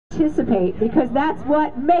participate, because that's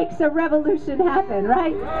what makes a revolution happen,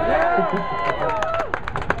 right?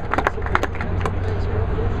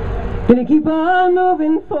 Gonna keep on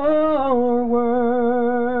moving forward.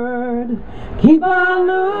 Keep on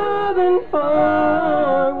moving forward.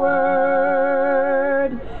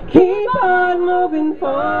 Keep on moving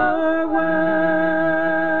forward.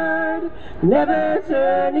 Never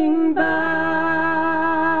turning back.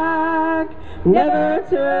 Never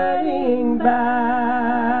turning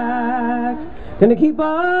back. Gonna keep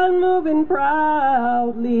on moving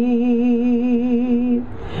proudly.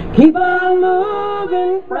 Keep on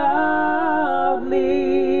moving proudly.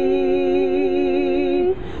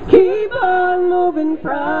 Keep on moving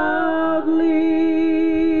proudly.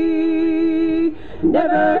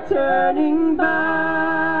 Never turning back.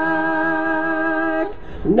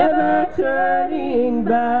 Never turning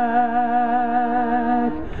back.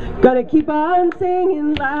 Gotta keep on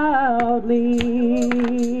singing loudly.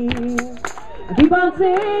 Keep on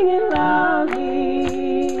singing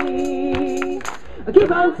loudly.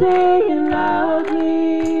 Keep on singing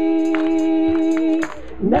loudly.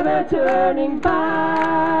 Never turning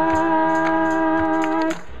back.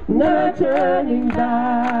 Never turning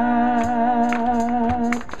back.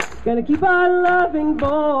 Gonna keep on loving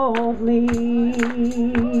boldly.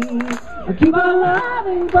 Keep on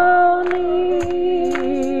loving boldly.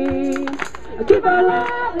 Keep on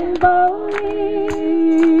loving boldly.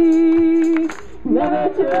 Never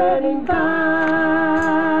turning back.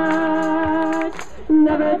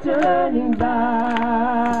 Never turning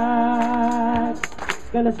back.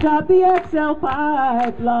 Gonna stop the XL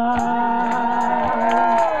pipeline.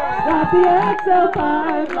 Stop the XL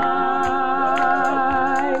pipeline.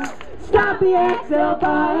 Stop the XL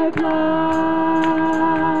pipeline.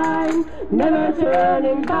 Never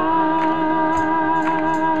turning back.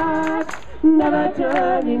 Never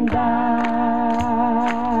turning back.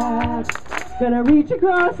 Gonna reach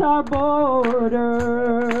across our borders.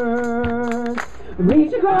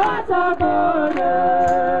 Reach across our borders.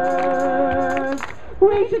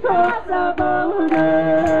 Reach across our borders.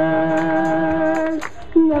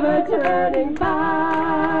 Never turning back.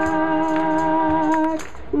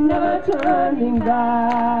 Never turning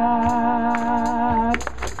back.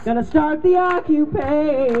 Gonna start the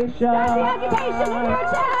occupation. Start the occupation in your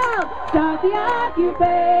town. Start the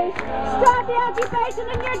occupation. Start the occupation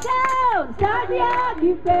in your town. Start the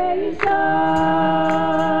occupation.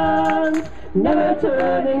 Never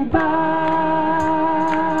turning back.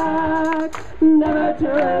 Never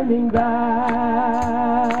turning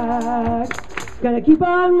back. Gonna keep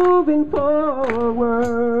on moving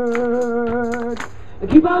forward.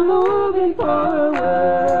 Keep on moving forward.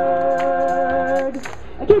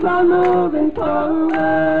 Keep on moving forward.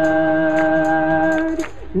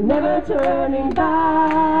 Never turning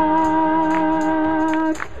back.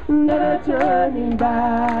 Never turning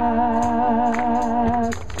back.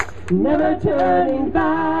 Never turning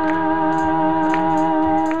back.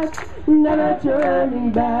 Never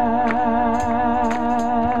turning back.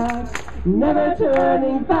 Never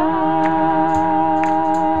turning back.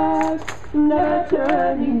 Never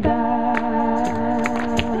turning back.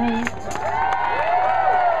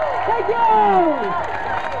 Thank you.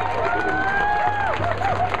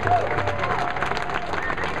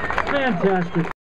 Fantastic.